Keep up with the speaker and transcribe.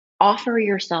offer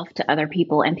yourself to other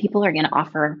people and people are going to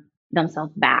offer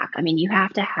themselves back. I mean, you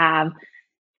have to have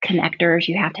connectors,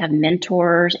 you have to have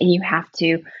mentors, and you have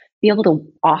to be able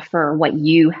to offer what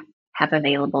you have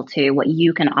available to, what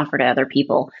you can offer to other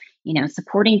people,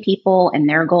 supporting people and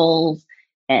their goals,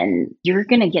 and you're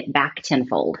going to get back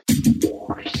tenfold.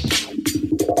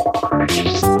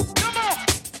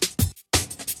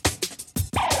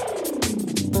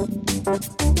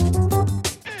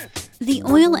 The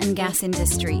oil and gas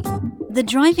industry, the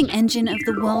driving engine of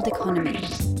the world economy,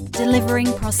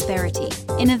 delivering prosperity,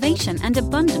 innovation, and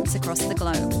abundance across the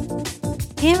globe.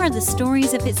 Here are the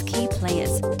stories of its key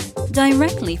players,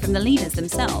 directly from the leaders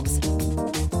themselves.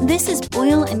 This is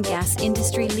Oil and Gas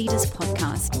Industry Leaders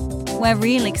Podcast, where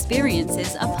real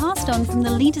experiences are passed on from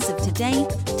the leaders of today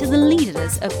to the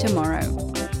leaders of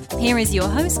tomorrow. Here is your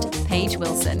host, Paige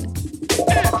Wilson.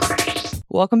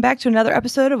 Welcome back to another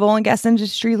episode of Oil and Gas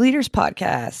Industry Leaders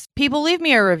Podcast. People, leave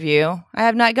me a review. I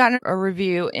have not gotten a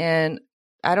review in,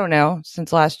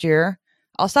 since last year.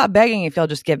 I'll stop begging if you'll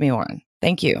just give me one.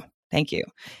 Thank you. Thank you.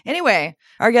 Anyway,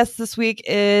 our guest this week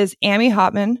is Amy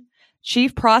Hopman,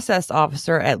 Chief Process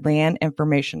Officer at Land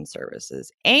Information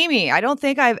Services. Amy, I don't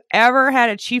think I've ever had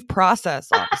a Chief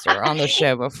Process Officer on the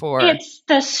show before. It's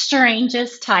the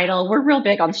strangest title. We're real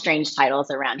big on strange titles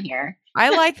around here. I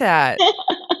like that.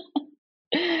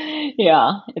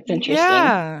 Yeah, it's interesting.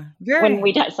 Yeah. When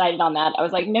we decided on that, I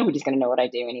was like, nobody's going to know what I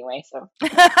do anyway. So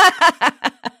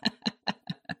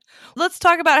let's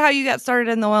talk about how you got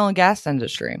started in the oil and gas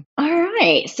industry. All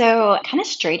right. So kind of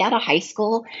straight out of high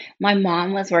school, my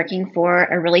mom was working for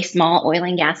a really small oil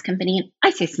and gas company. I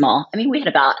say small. I mean, we had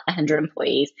about 100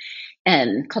 employees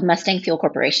called Mustang Fuel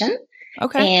Corporation.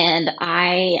 Okay. And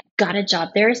I got a job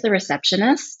there as the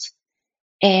receptionist.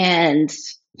 And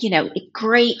a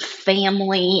great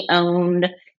family owned,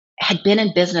 had been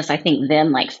in business, I think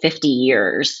then like 50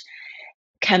 years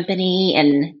company.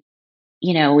 And,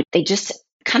 they just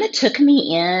kind of took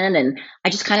me in and I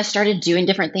just kind of started doing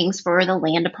different things for the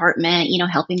land department,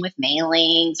 helping with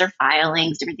mailings or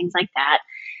filings, different things like that.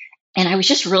 And I was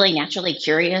just really naturally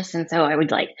curious. And so I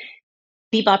would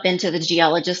bebop into the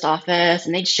geologist office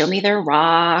and they'd show me their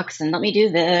rocks and let me do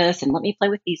this and let me play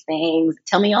with these things,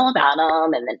 tell me all about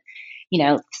them. And then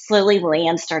slowly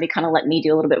land started kind of letting me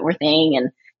do a little bit more thing.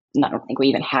 And I don't think we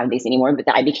even have these anymore, but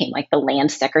I became like the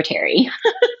land secretary.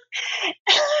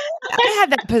 I had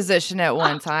that position at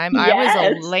one time. Yes. I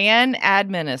was a land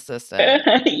admin assistant.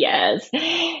 Yes.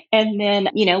 And then,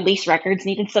 lease records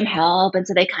needed some help. And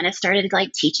so they kind of started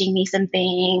teaching me some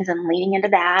things and leaning into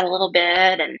that a little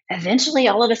bit. And eventually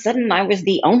all of a sudden I was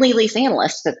the only lease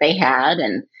analyst that they had.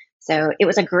 And so it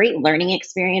was a great learning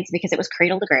experience because it was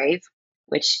cradle to grave,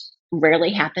 which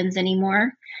rarely happens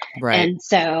anymore. Right. And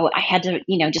so I had to,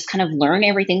 just kind of learn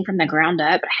everything from the ground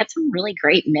up. But I had some really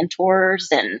great mentors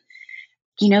and,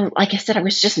 like I said, I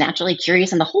was just naturally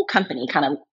curious and the whole company kind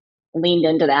of leaned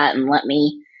into that and let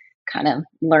me kind of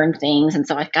learn things. And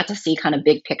so I got to see kind of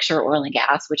big picture oil and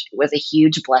gas, which was a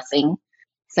huge blessing.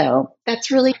 So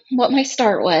that's really what my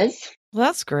start was. Well,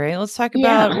 that's great. Let's talk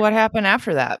about what happened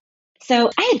after that. So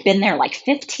I had been there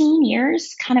 15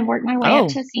 years, kind of worked my way up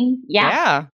to seeing.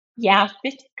 Yeah.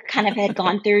 Kind of had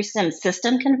gone through some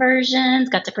system conversions,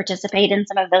 got to participate in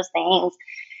some of those things,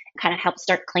 kind of helped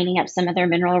start cleaning up some of their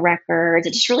mineral records.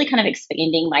 It just really kind of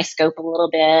expanding my scope a little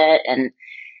bit and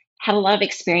had a lot of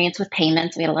experience with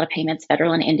payments. We had a lot of payments,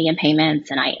 federal and Indian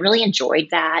payments, and I really enjoyed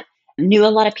that. Knew a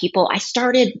lot of people. I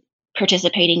started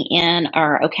participating in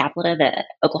our OCAPLTA, the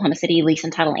Oklahoma City Lease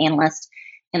and Title Analyst,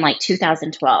 in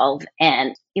 2012.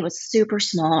 And it was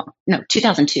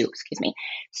 2002,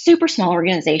 super small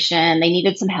organization. They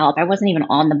needed some help. I wasn't even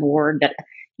on the board, but,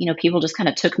 people just kind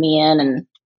of took me in and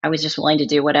I was just willing to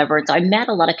do whatever. And so I met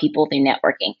a lot of people through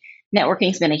networking.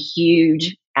 Networking's been a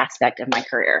huge aspect of my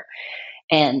career.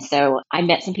 And so I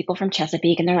met some people from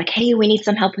Chesapeake and they're like, hey, we need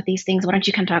some help with these things. Why don't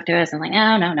you come talk to us? I'm like, no,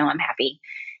 I'm happy.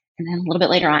 And then a little bit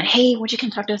later on, hey, why don't you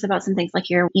come talk to us about some things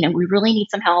we really need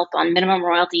some help on minimum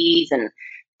royalties and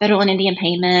federal and Indian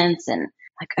payments. And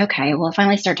okay, well, I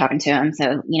finally started talking to him.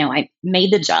 So, I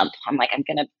made the jump. I'm like, I'm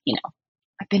going to,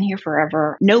 I've been here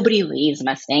forever. Nobody leaves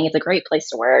Mustang. It's a great place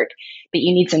to work, but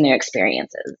you need some new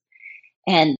experiences.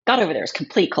 And got over there was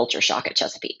complete culture shock at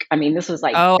Chesapeake. I mean, this was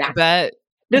I bet.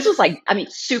 This was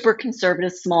super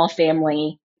conservative, small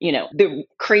family. The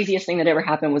craziest thing that ever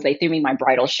happened was they threw me my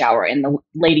bridal shower and the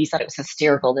ladies thought it was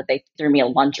hysterical that they threw me a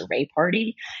lingerie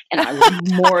party. And I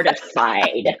was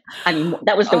mortified. I mean,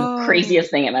 that was the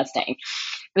craziest thing at Mustang.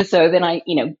 So then I,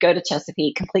 go to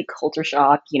Chesapeake, complete culture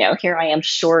shock. Here I am,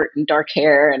 short and dark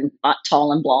hair and not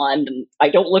tall and blonde, and I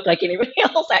don't look like anybody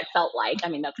else. I felt like, I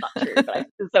mean, that's not true, but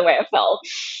it's the way I felt.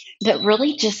 But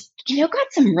really just, got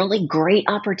some really great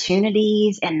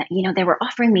opportunities. And, they were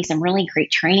offering me some really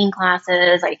great training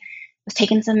classes. I was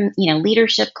taking some,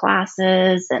 leadership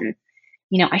classes, and,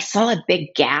 I saw a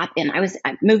big gap, and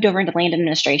I moved over into land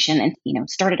administration and,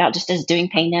 started out just as doing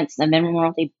payments and then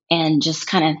royalty, and just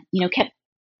kind of, kept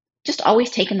just always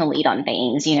taking the lead on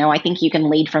things. I think you can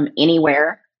lead from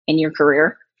anywhere in your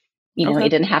career. It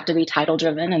didn't have to be title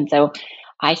driven. And so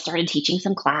I started teaching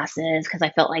some classes because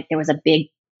I felt like there was a big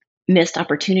missed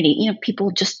opportunity. People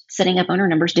just setting up owner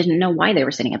numbers didn't know why they were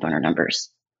setting up owner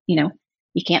numbers. You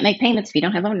can't make payments if you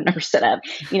don't have owner numbers set up.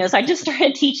 So I just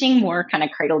started teaching more kind of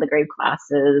cradle to grave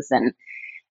classes and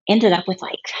ended up with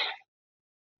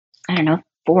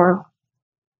 4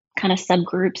 kind of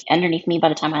subgroups underneath me by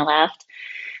the time I left.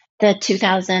 The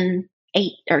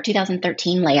 2008 or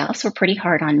 2013 layoffs were pretty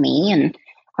hard on me, and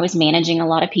I was managing a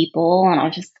lot of people, and I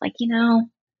was just like,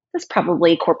 this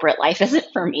probably corporate life isn't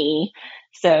for me.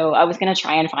 So I was going to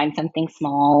try and find something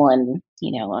small and,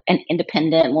 an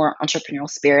independent, more entrepreneurial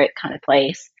spirit kind of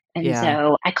place. And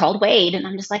so I called Wade, and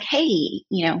I'm just like, hey,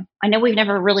 I know we've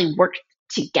never really worked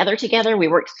together. We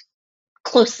worked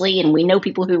closely, and we know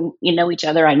people who, know each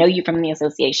other. I know you from the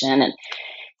association. And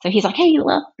so he's like, hey,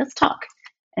 well, let's talk.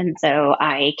 And so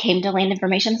I came to Land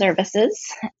Information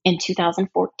Services in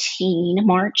 2014,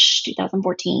 March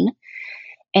 2014.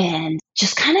 And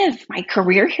just kind of my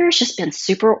career here has just been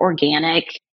super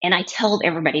organic. And I tell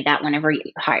everybody that whenever you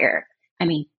hire, I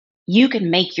mean, you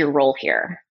can make your role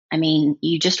here. I mean,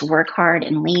 you just work hard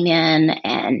and lean in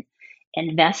and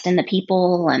invest in the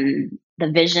people and the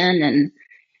vision. And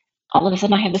all of a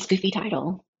sudden I have this goofy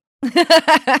title.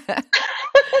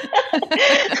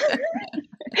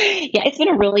 Yeah, it's been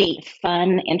a really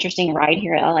fun, interesting ride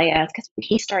here at LIS because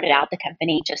he started out the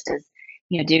company just as,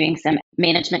 doing some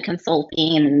management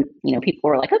consulting, and, people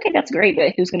were like, okay, that's great,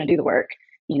 but who's going to do the work,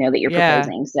 that you're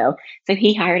proposing? So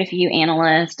he hired a few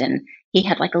analysts, and he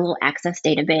had like a little access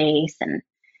database. And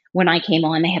when I came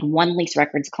on, they had one lease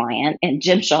records client, and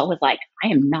Jim Shaw was like, I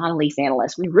am not a lease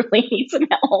analyst. We really need some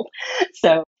help.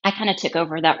 So I kind of took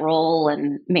over that role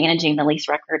and managing the lease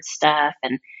records stuff.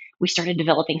 And we started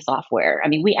developing software. I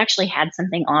mean, we actually had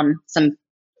something on some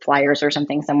flyers or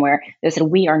something somewhere that said,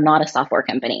 we are not a software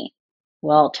company.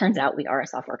 Well, it turns out we are a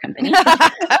software company.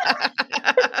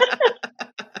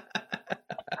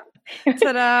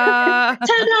 Ta-da!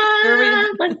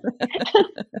 Ta-da!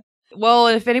 Well,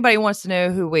 if anybody wants to know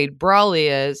who Wade Brawley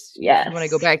is, yes. I'm going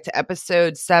to go back to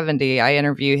episode 70. I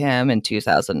interviewed him in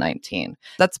 2019.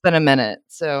 That's been a minute.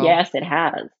 So yes, it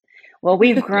has. Well,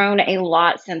 we've grown a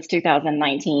lot since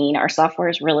 2019. Our software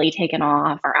has really taken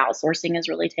off. Our outsourcing has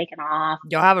really taken off.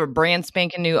 Y'all have a brand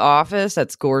spanking new office.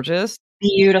 That's gorgeous.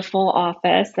 Beautiful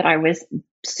office that I was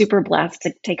super blessed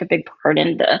to take a big part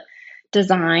in the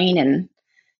design and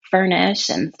furnish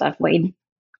and stuff. Wade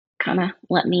kind of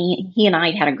he and I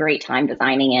had a great time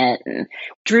designing it. And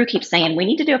Drew keeps saying, we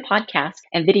need to do a podcast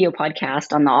and video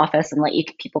podcast on the office and let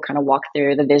people kind of walk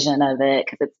through the vision of it,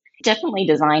 because it's definitely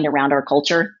designed around our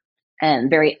culture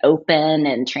and very open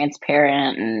and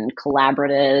transparent and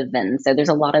collaborative. And so there's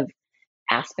a lot of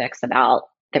aspects about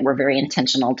that we're very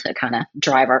intentional to kind of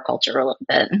drive our culture a little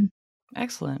bit.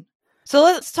 Excellent. So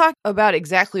let's talk about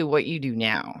exactly what you do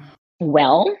now.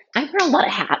 Well, I wear a lot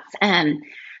of hats, and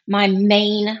my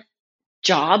main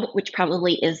job, which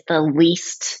probably is the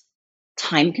least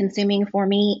time consuming for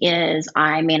me, is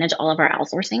I manage all of our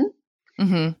outsourcing.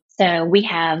 Mm-hmm. So we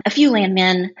have a few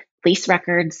landmen, lease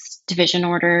records, division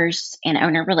orders, and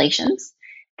owner relations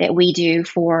that we do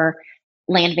for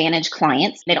LandVantage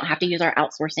clients. They don't have to use our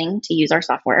outsourcing to use our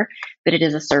software, but it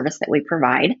is a service that we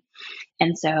provide.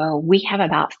 And so we have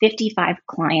about 55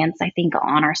 clients, I think,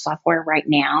 on our software right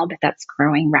now, but that's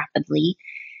growing rapidly.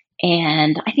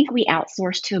 And I think we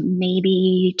outsource to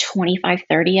maybe 25,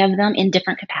 30 of them in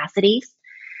different capacities.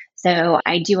 So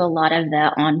I do a lot of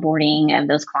the onboarding of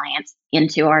those clients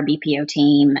into our BPO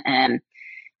team and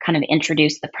kind of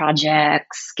introduce the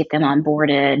projects, get them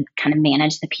onboarded, kind of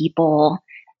manage the people.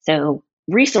 So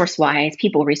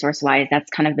people resource wise, that's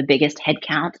kind of the biggest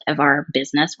headcount of our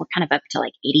business. We're kind of up to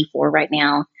like 84 right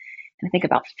now. And I think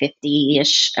about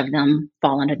 50-ish of them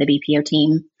fall under the BPO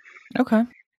team. Okay.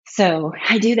 So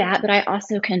I do that, but I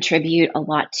also contribute a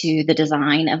lot to the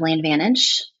design of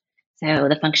LandVantage. So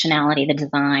the functionality, the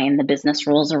design, the business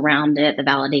rules around it, the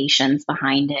validations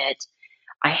behind it.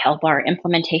 I help our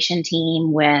implementation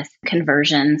team with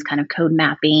conversions, kind of code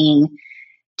mapping.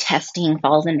 Testing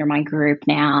falls under my group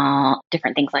now,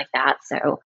 different things like that.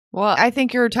 So Well, I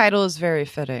think your title is very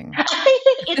fitting.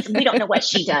 We don't know what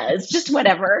she does, just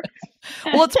whatever.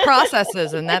 Well, it's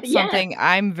processes, and that's something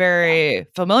I'm very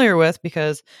familiar with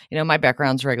because, my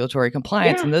background's regulatory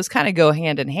compliance, and those kind of go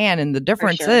hand in hand. And the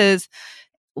difference is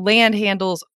land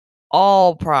handles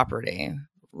all property.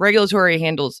 Regulatory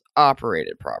handles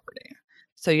operated property.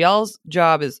 So y'all's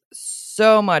job is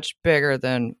so much bigger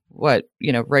than what,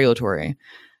 regulatory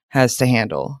has to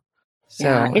handle. So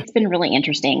yeah, it's been really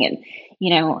interesting. And,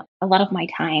 a lot of my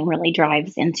time really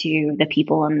drives into the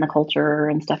people and the culture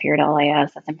and stuff here at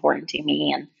LIS. That's important to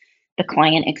me, and the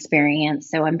client experience.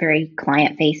 So I'm very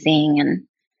client facing, and,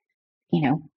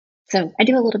 so I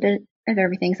do a little bit of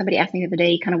everything. Somebody asked me the other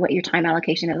day kind of what your time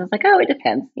allocation is. I was like, oh, it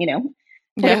depends,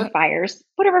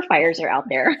 whatever fires are out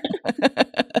there.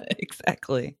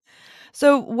 Exactly.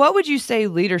 So what would you say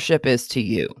leadership is to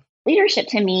you? Leadership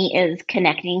to me is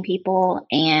connecting people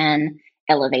and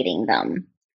elevating them.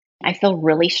 I feel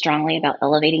really strongly about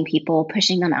elevating people,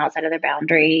 pushing them outside of their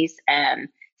boundaries, and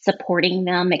supporting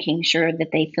them, making sure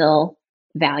that they feel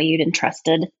valued and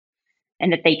trusted,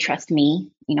 and that they trust me.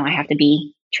 I have to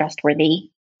be trustworthy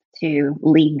to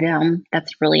lead them.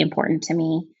 That's really important to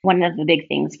me. One of the big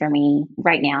things for me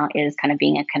right now is kind of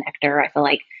being a connector. I feel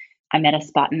like I'm at a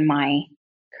spot in my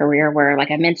career where, like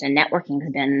I mentioned, networking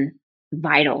has been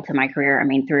vital to my career. I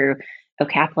mean, through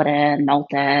Ocapita,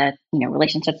 NALTA,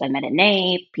 relationships I met at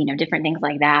NAPE, different things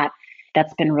like that.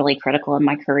 That's been really critical in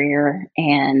my career.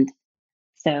 And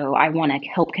so I want to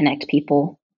help connect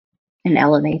people and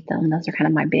elevate them. Those are kind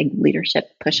of my big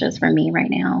leadership pushes for me right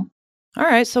now. All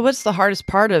right. So what's the hardest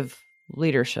part of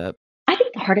leadership? I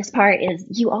think the hardest part is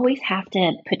you always have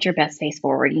to put your best face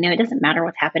forward. It doesn't matter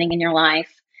what's happening in your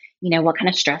life, what kind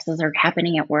of stresses are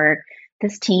happening at work.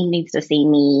 This team needs to see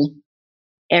me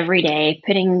every day,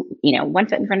 putting, one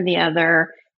foot in front of the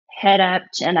other, head up,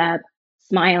 chin up,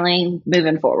 smiling,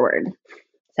 moving forward.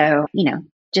 So,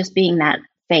 just being that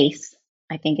face,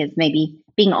 I think, is maybe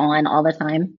being on all the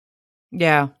time.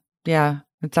 Yeah. Yeah.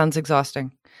 It sounds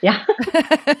exhausting. Yeah.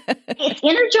 It's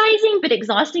energizing, but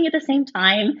exhausting at the same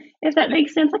time, if that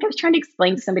makes sense. Like I was trying to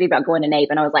explain to somebody about going to NAPE,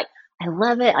 and I was like, I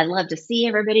love it. I love to see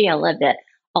everybody. I love that.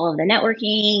 All of the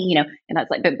networking, and that's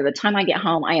like, but by the time I get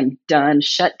home, I am done,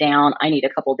 shut down. I need a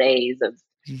couple days of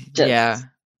just,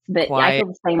 but quiet. I feel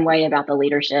the same way about the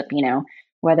leadership,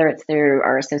 whether it's through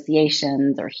our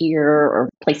associations or here or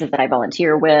places that I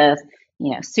volunteer with,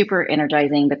 super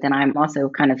energizing, but then I'm also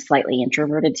kind of slightly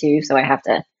introverted too. So I have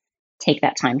to take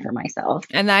that time for myself.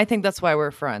 And I think that's why we're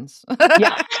friends.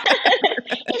 Yeah.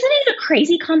 Isn't it a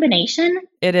crazy combination?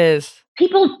 It is.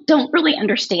 People don't really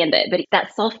understand it, but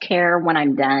that self-care when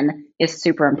I'm done is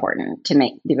super important to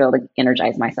be able to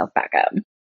energize myself back up.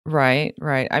 Right.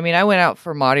 I mean, I went out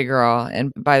for Mardi Gras,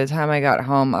 and by the time I got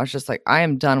home, I was just like, I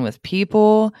am done with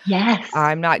people. Yes.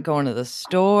 I'm not going to the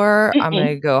store. I'm going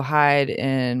to go hide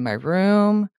in my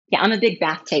room. Yeah, I'm a big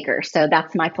bath taker, so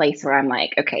that's my place where I'm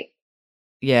like, okay.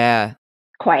 Yeah.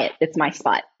 Quiet. It's my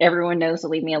spot. Everyone knows to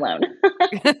leave me alone.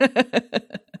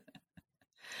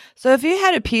 So if you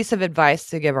had a piece of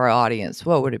advice to give our audience,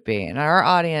 what would it be? And our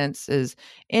audience is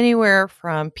anywhere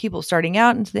from people starting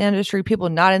out into the industry, people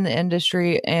not in the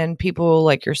industry, and people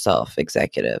like yourself,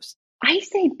 executives. I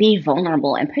say be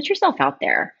vulnerable and put yourself out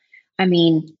there. I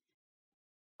mean,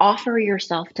 offer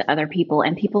yourself to other people,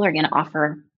 and people are going to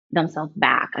offer themselves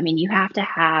back. I mean, you have to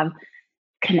have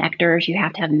connectors, you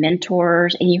have to have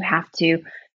mentors, and you have to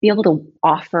be able to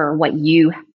offer what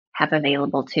you have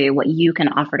available to, what you can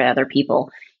offer to other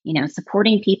people.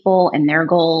 Supporting people and their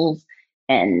goals,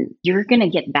 and you're going to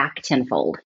get back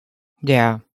tenfold.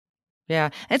 Yeah.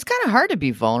 It's kind of hard to be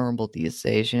vulnerable these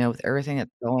days, with everything that's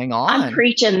going on. I'm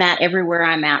preaching that everywhere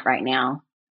I'm at right now.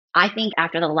 I think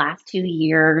after the last 2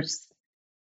 years,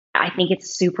 I think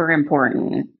it's super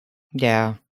important.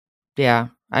 Yeah.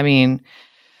 I mean,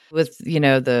 with,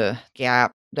 the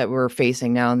gap that we're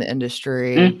facing now in the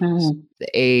industry, the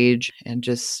age, and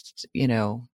just,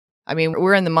 I mean,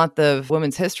 we're in the month of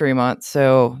Women's History Month.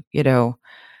 So,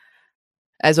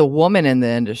 as a woman in the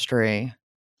industry,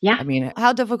 I mean,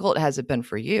 how difficult has it been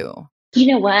for you?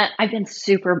 You know what? I've been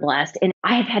super blessed. And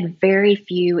I have had very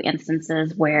few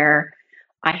instances where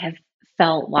I have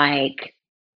felt like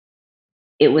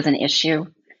it was an issue.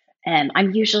 And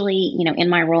I'm usually, in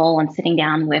my role and sitting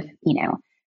down with,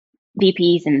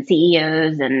 VPs and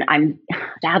CEOs, and I'm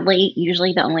sadly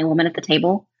usually the only woman at the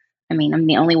table. I mean, I'm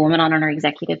the only woman on our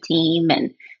executive team,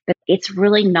 but it's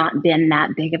really not been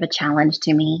that big of a challenge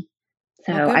to me.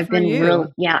 So I've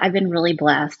been really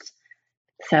blessed.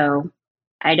 So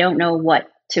I don't know what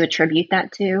to attribute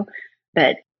that to,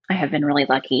 but I have been really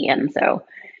lucky. And so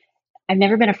I've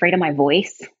never been afraid of my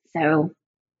voice. So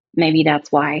maybe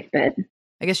that's why. But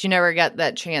I guess you never got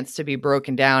that chance to be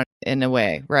broken down in a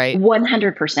way, right?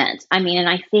 100%. I mean, and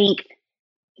I think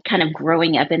kind of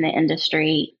growing up in the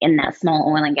industry in that small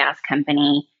oil and gas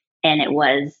company, and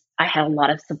I had a lot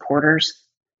of supporters.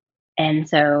 And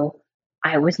so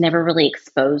I was never really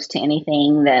exposed to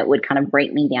anything that would kind of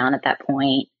break me down at that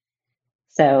point.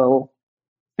 So,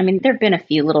 I mean, there have been a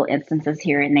few little instances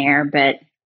here and there, but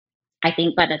I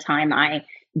think by the time I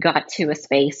got to a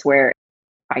space where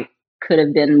I could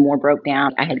have been more broke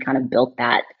down, I had kind of built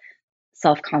that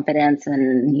self-confidence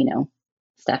and,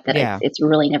 stuff that it's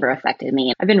really never affected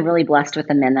me. I've been really blessed with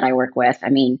the men that I work with. I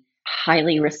mean,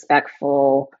 highly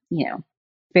respectful,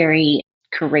 very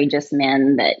courageous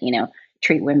men that,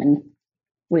 treat women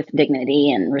with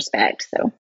dignity and respect.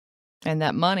 So, and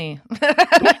that money.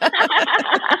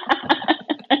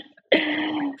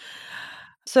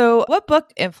 So what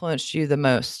book influenced you the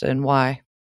most and why?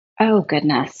 Oh,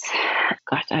 goodness.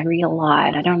 Gosh, I read a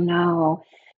lot. I don't know.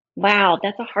 Wow,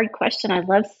 that's a hard question. I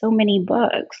love so many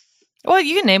books. Well,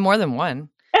 you can name more than one.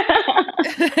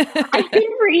 I've been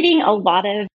reading a lot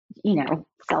of,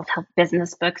 self-help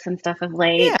business books and stuff of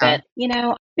late, but,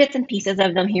 bits and pieces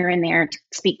of them here and there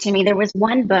speak to me. There was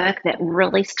one book that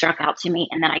really struck out to me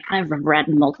and that I kind of read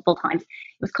multiple times.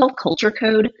 It was called Culture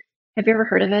Code. Have you ever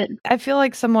heard of it? I feel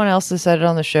like someone else has said it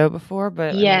on the show before,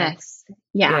 but yes.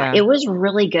 Yeah, it was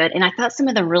really good. And I thought some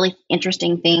of the really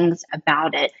interesting things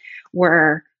about it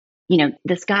were,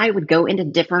 this guy would go into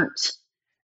different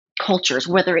cultures,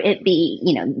 whether it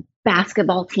be,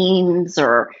 basketball teams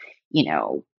or,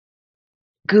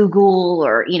 Google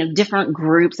or, different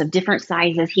groups of different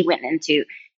sizes. He went into,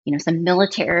 some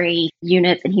military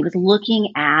units and he was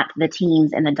looking at the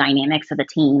teams and the dynamics of the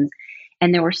teams.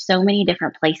 And there were so many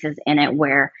different places in it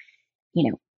where,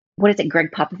 what is it,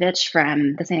 Greg Popovich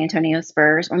from the San Antonio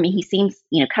Spurs? I mean, he seems,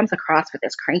 comes across with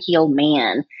this cranky old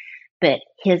man, but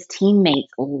his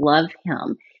teammates love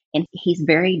him. And he's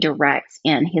very direct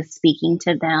in his speaking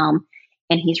to them.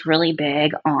 And he's really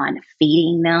big on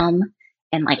feeding them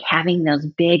and like having those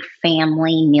big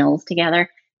family meals together.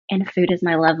 And food is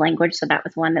my love language. So that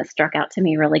was one that struck out to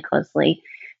me really closely.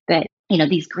 But,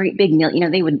 these great big meals,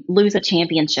 they would lose a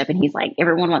championship. And he's like,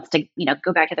 everyone wants to,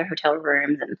 go back to their hotel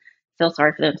rooms and feel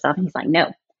sorry for themselves. And he's like,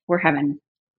 no, we're having,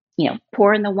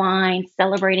 pouring the wine,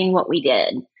 celebrating what we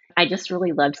did. I just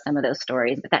really loved some of those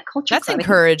stories. But that culture. That's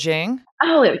encouraging.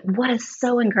 It was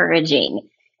so encouraging.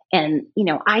 And,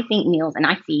 I think meals, and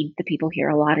I feed the people here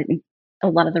a lot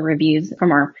of the reviews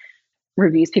from our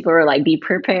reviews, people are like, be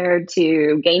prepared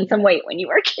to gain some weight when you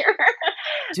work here.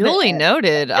 Duly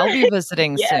noted. I'll be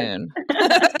visiting soon.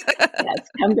 Yes,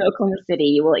 come to Oklahoma City.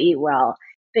 You will eat well.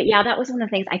 But yeah, that was one of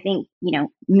the things I think,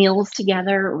 meals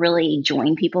together really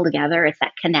join people together. It's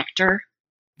that connector.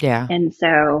 Yeah. And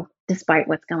so despite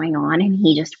what's going on, and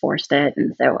he just forced it.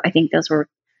 And so I think those were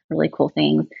really cool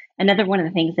things. Another one of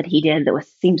the things that he did that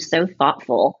seemed so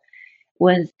thoughtful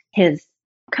was his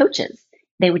coaches.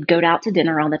 They would go out to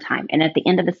dinner all the time. And at the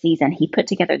end of the season, he put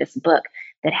together this book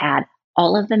that had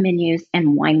all of the menus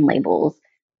and wine labels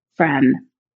from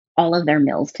all of their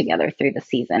meals together through the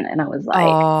season. And I was like,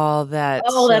 oh,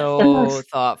 that's so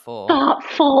thoughtful.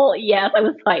 Thoughtful. Yes. I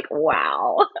was like,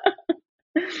 wow.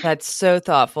 That's so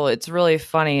thoughtful. It's really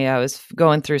funny. I was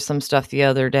going through some stuff the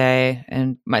other day,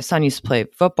 and my son used to play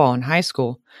football in high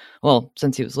school. Well,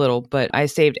 since he was little, but I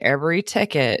saved every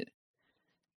ticket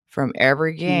from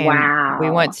every game. Wow. We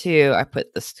went to, I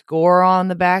put the score on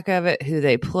the back of it, who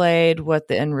they played, what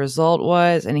the end result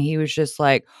was. And he was just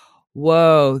like,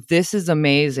 whoa, this is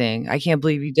amazing. I can't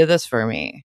believe you did this for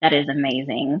me. That is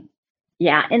amazing.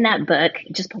 Yeah. In that book,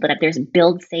 just pulled it up. There's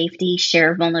build safety,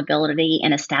 share vulnerability,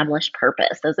 and establish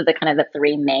purpose. Those are the kind of the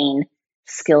three main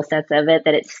skill sets of it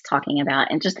that it's talking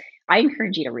about. And just, I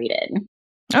encourage you to read it.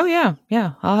 Oh, yeah.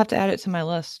 Yeah. I'll have to add it to my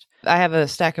list. I have a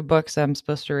stack of books I'm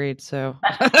supposed to read, so.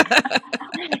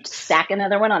 Stack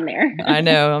another one on there. I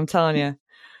know. I'm telling you.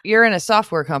 You're in a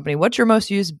software company. What's your most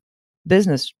used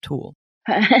business tool?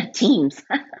 Teams.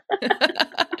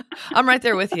 I'm right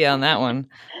there with you on that one.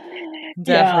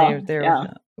 Definitely there. Yeah.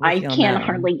 I can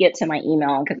hardly get to my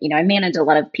email because, I manage a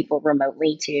lot of people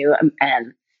remotely too.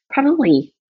 And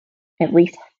probably at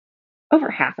least over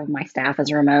half of my staff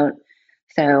is remote.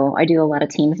 So I do a lot of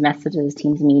Teams messages,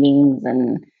 Teams meetings,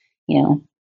 and,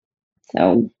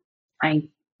 so I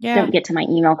don't get to my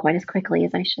email quite as quickly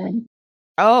as I should.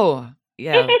 Oh,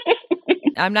 yeah.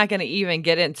 I'm not going to even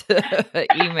get into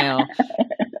email.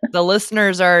 The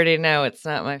listeners already know it's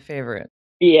not my favorite.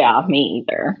 Yeah, me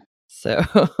either. So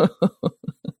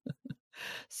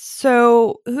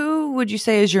who would you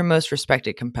say is your most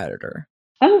respected competitor?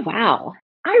 Oh, wow.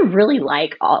 I really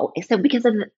like so because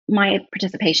of my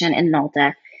participation in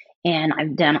NALTA, and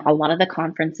I've done a lot of the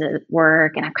conferences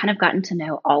work, and I've kind of gotten to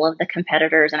know all of the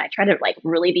competitors, and I try to like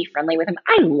really be friendly with them.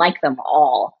 I like them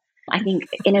all. I think,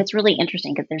 and it's really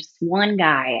interesting because there's one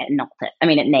guy at NALTA,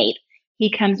 at NATE. He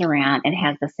comes around and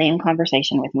has the same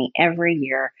conversation with me every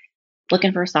year,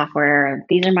 looking for software.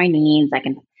 These are my needs.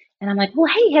 And I'm like,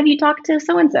 well, hey, have you talked to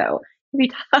so and so? Have you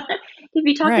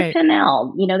talked to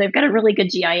Pinnell? They've got a really good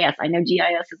GIS. I know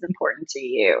GIS is important to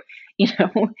you,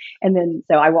 And then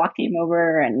so I walked him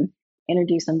over and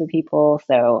introduced him to people.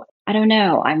 So I don't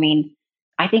know.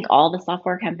 I think all the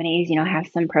software companies, have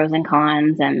some pros and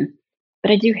cons,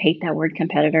 but I do hate that word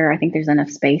competitor. I think there's enough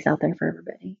space out there for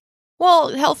everybody.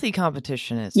 Well, healthy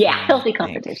competition is. Healthy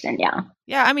competition. Yeah.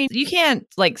 Yeah. You can't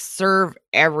like serve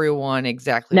everyone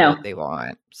exactly what they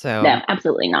want. So no,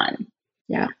 absolutely not.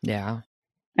 Yeah. Yeah.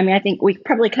 I think we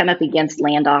probably come up against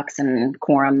Landox and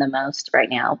Quorum the most right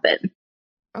now, but.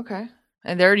 Okay.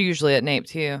 And they're usually at NAPE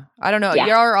too. I don't know. Yeah.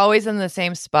 You're always in the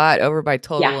same spot over by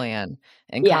Total Land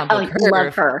and Combo Curve.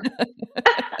 Love her.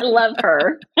 I love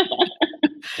her.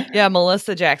 Yeah,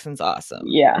 Melissa Jackson's awesome.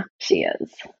 Yeah, she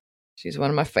is. She's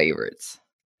one of my favorites.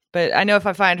 But I know if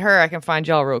I find her, I can find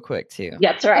y'all real quick too.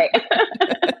 That's right.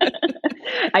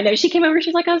 I know she came over.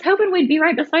 She's like, I was hoping we'd be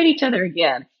right beside each other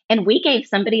again. And we gave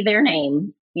somebody their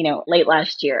name, late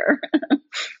last year.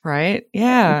 Right?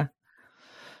 Yeah.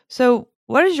 So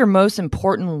what is your most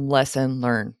important lesson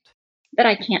learned? That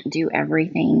I can't do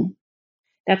everything.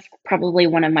 That's probably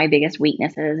one of my biggest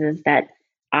weaknesses, is that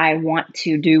I want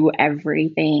to do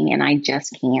everything and I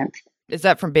just can't. Is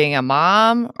that from being a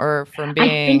mom or from being...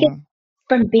 I think it's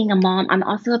from being a mom. I'm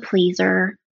also a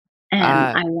pleaser. And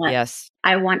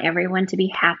I want everyone to be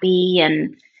happy,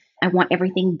 and I want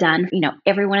everything done.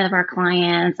 Every one of our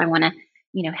clients, I want to,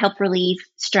 help relieve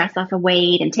stress off of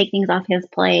Wade and take things off his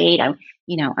plate. I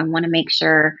want to make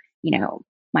sure,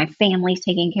 my family's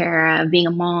taken care of, being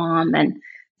a mom. And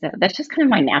so that's just kind of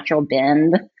my natural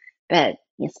bend. But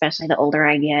especially the older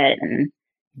I get, and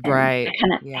right. I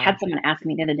kind of had someone ask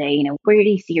me the other day, where do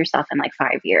you see yourself in like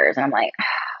 5 years? And I'm like, I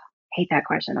hate that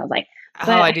question. I was like,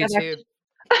 I do too.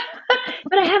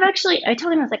 But I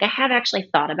told him, I was like, I have actually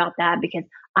thought about that, because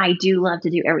I do love to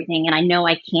do everything, and I know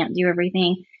I can't do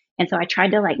everything. And so I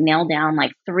tried to like nail down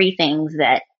like 3 things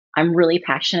that I'm really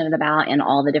passionate about in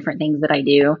all the different things that I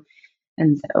do.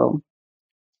 And so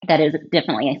that is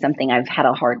definitely something I've had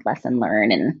a hard lesson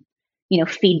learn, and,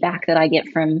 feedback that I get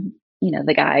from,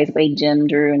 the guys, Wade, Jim,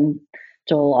 Drew, and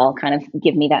Joel all kind of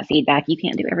give me that feedback. You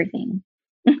can't do everything.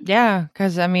 Yeah.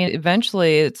 Cause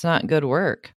eventually it's not good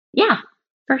work. Yeah,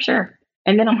 for sure.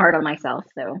 And then I'm hard on myself.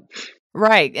 So.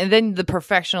 Right. And then the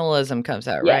perfectionism comes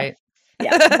out, right?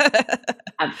 Yeah.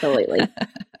 Absolutely.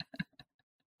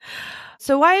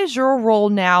 So why is your role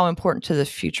now important to the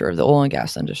future of the oil and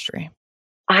gas industry?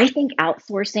 I think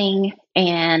outsourcing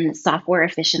and software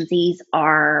efficiencies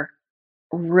are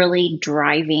really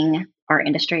driving our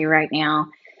industry right now.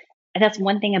 And that's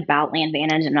one thing about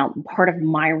LandVantage, and part of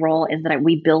my role is that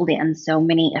we build in so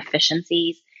many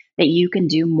efficiencies that you can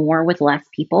do more with less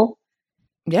people.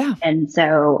 Yeah. And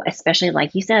so, especially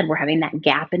like you said, we're having that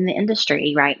gap in the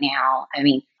industry right now. I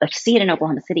see it in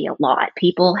Oklahoma City a lot.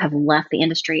 People have left the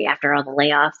industry after all the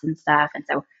layoffs and stuff. And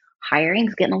so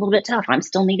hiring's getting a little bit tough. I'm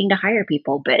still needing to hire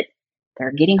people, but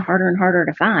they're getting harder and harder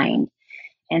to find.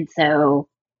 And so,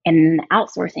 in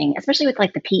outsourcing, especially with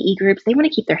like the PE groups, they want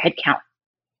to keep their headcount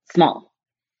small.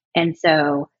 And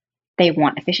so they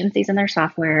want efficiencies in their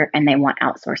software, and they want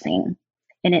outsourcing.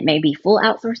 And it may be full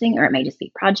outsourcing, or it may just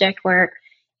be project work.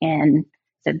 And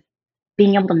so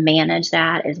being able to manage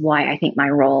that is why I think my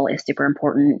role is super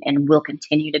important and will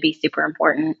continue to be super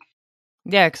important.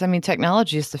 Yeah, because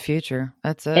technology is the future.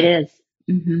 That's it. It is.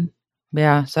 Mm-hmm.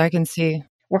 Yeah, so I can see.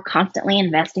 We're constantly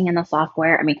investing in the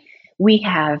software. We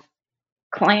have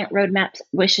client roadmap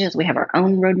wishes. We have our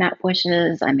own roadmap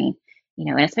wishes. And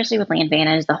especially with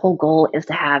LandVantage, the whole goal is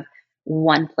to have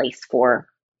one place for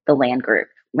the land group,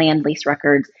 land lease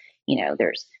records.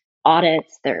 There's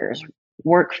audits, there's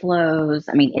workflows.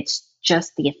 It's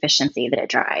just the efficiency that it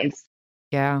drives.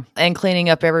 Yeah. And cleaning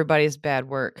up everybody's bad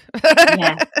work.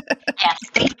 Yes.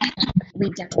 We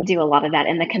definitely do a lot of that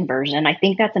in the conversion. I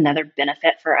think that's another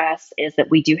benefit for us, is that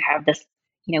we do have this,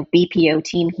 BPO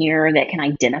team here that can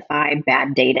identify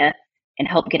bad data and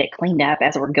help get it cleaned up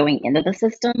as we're going into the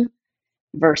system,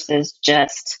 versus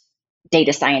just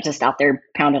data scientists out there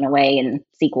pounding away in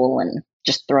SQL and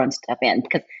just throwing stuff in,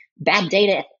 because bad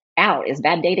data out is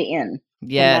bad data in.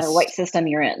 Yes. No matter what system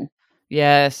you're in.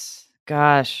 Yes.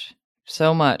 Gosh,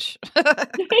 so much.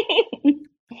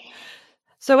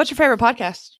 So what's your favorite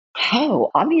podcast?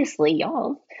 Oh, obviously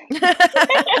y'all.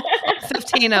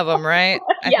 15 of them, right?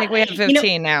 I think we have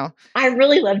 15 now. I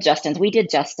really love Justin's. We did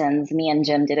Justin's. Me and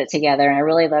Jim did it together, and I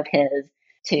really love his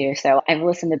too. So I've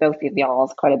listened to both of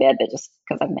y'all's quite a bit, but just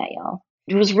because I've met y'all.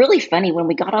 It was really funny when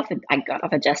I got off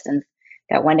of Justin's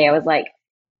that one day. I was like,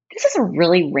 this is a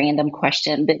really random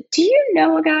question, but do you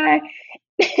know a guy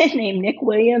named Nick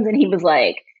Williams? And he was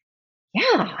like,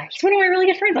 yeah, he's one of my really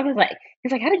good friends. I was like,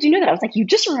 he's like, how did you know that? I was like, you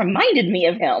just reminded me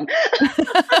of him.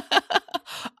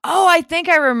 Oh, I think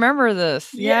I remember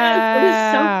this. Yeah. It was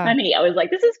so funny. I was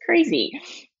like, this is crazy.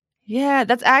 Yeah,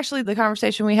 that's actually the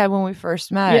conversation we had when we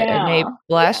first met at NAPE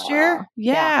last year.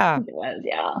 Yeah. It was,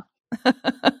 yeah.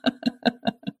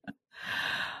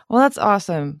 Well, that's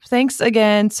awesome. Thanks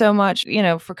again so much,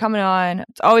 for coming on.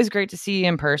 It's always great to see you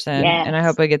in person. Yes. And I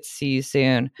hope I get to see you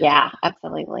soon. Yeah,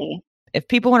 absolutely. If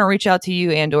people want to reach out to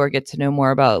you and or get to know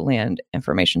more about Land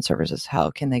Information Services,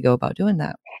 how can they go about doing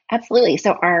that? Absolutely.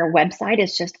 So our website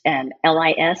is just lislv.com,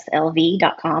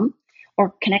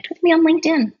 or connect with me on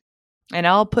LinkedIn. And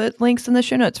I'll put links in the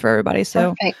show notes for everybody.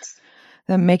 So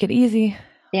then make it easy.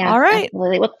 Yeah. All right.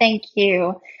 Absolutely. Well, thank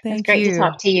you. It's great to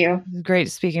talk to you. Great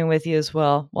speaking with you as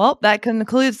well. Well, that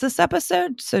concludes this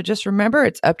episode. So just remember,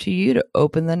 it's up to you to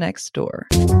open the next door.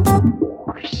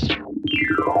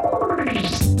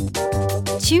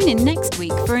 Tune in next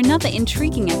week for another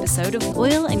intriguing episode of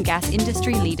Oil and Gas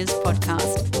Industry Leaders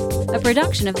Podcast, a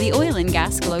production of the Oil and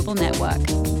Gas Global Network.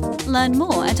 Learn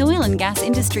more at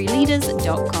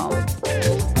oilandgasindustryleaders.com.